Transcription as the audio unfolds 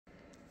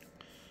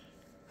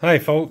Hi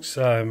folks,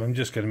 I'm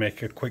just going to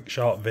make a quick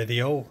short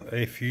video.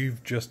 If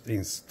you've just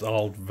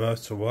installed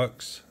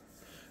Versaworks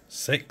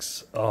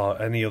 6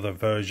 or any other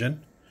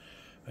version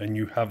and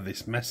you have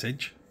this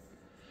message,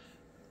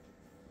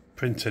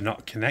 printer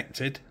not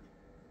connected,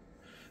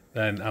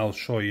 then I'll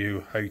show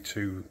you how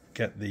to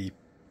get the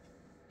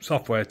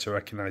software to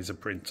recognize a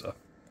printer.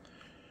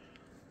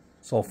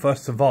 So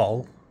first of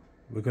all,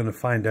 we're going to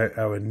find out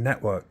our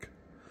network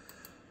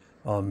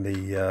on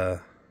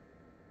the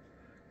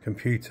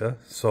computer.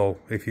 So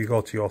if you go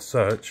to your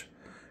search,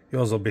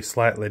 yours will be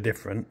slightly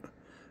different.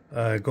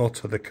 Go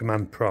to the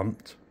command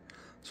prompt.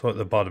 So at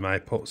the bottom I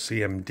put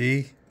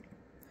CMD,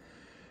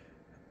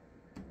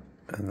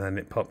 and then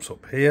it pops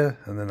up here,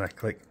 and then I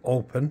click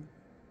open,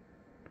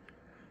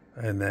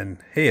 and then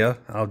here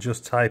I'll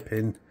just type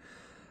in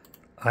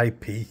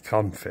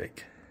ipconfig.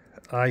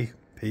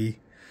 ipconfig.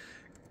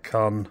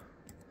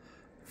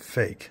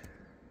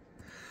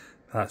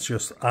 That's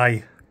just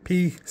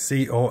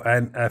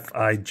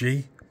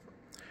ipconfig,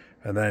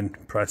 and then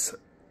press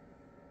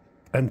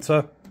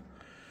enter,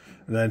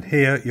 and then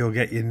here you'll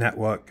get your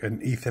network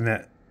and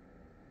Ethernet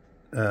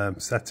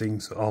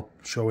settings all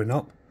showing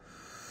up.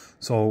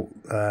 So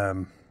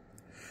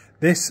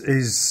this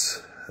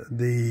is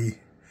the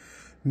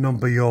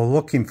number you're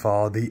looking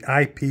for, the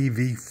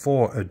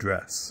IPv4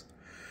 address.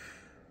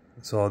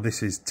 So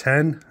this is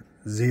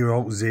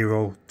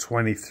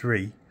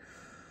 10.00.23,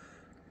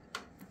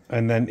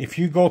 and then if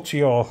you go to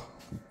your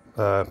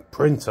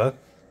printer,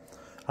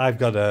 I've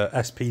got a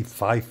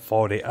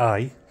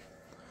SP540i.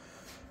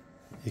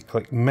 You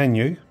click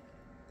menu,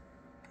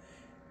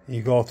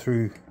 you go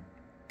through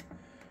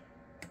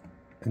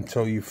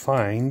until you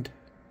find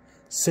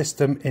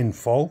system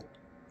info,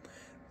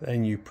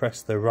 then you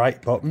press the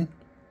right button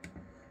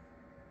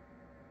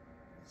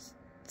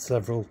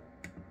several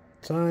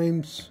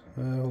times.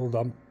 Hold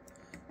on.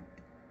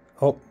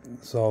 Oh,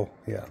 so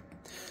yeah,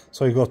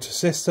 so you go to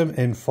system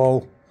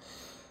info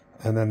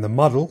and then the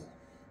model,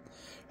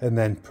 and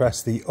then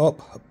press the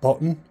up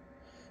button,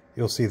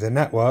 you'll see the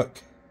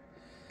network,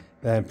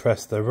 then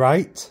press the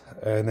right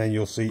and then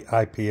you'll see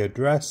IP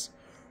address,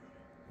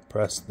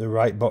 press the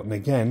right button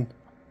again,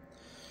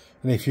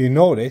 and if you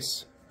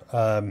notice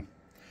the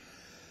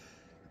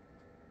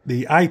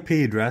IP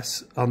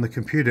address on the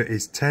computer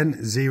is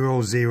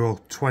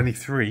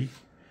 10.00.23,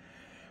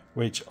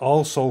 which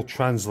also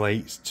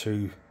translates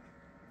to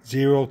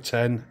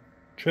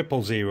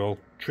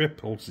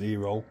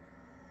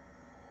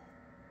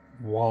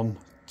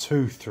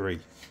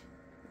 010.000.000.123.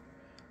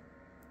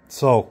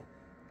 So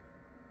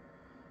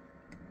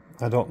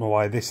I don't know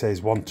why this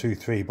says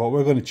 123, but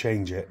we're going to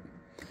change it.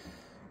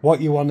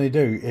 What you want to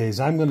do is,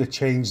 I'm going to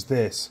change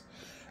this.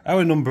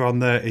 Our number on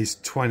there is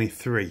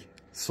 23,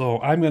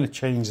 so I'm going to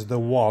change the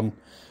 1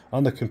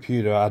 on the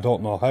computer. I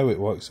don't know how it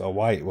works or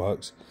why it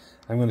works.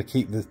 I'm going to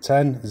keep the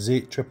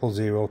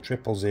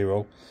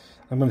 10.000.000.000.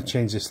 I'm going to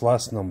change this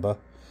last number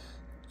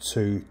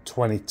to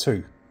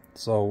 22.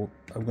 So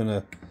I'm going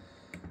to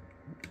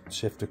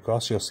shift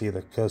across, you'll see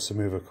the cursor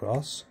move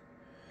across,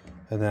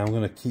 and then I'm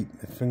going to keep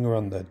my finger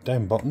on the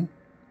down button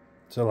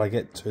till I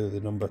get to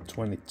the number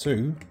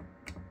 22.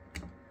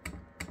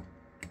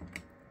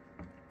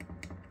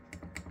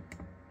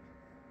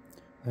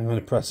 I'm going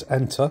to press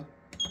enter,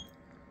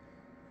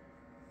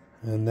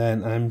 and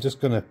then I'm just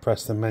going to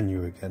press the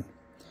menu again,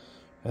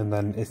 and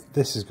then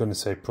this is going to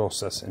say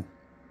processing.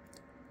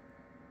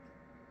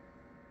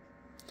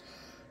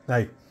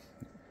 Now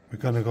we're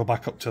going to go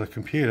back up to the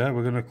computer.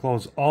 We're going to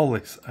close all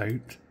this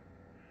out.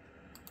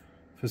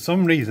 For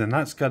some reason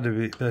that's got to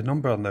be, the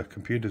number on the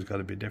computer's got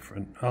to be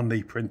different, on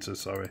the printer,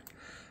 sorry,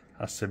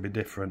 has to be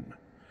different.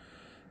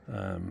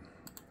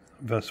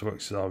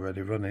 Versaworks is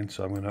already running,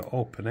 so I'm going to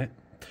open it,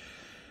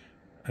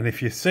 and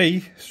if you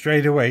see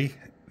straight away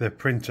the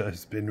printer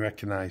has been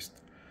recognized.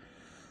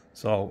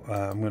 So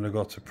I'm going to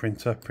go to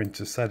printer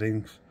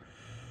settings.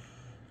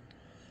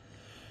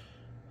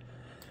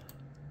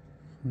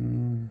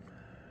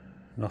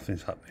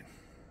 Nothing's happening.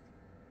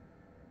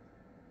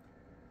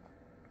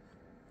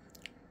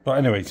 But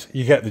anyways,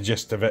 you get the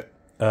gist of it.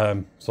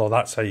 So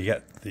that's how you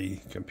get the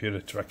computer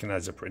to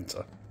recognize a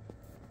printer.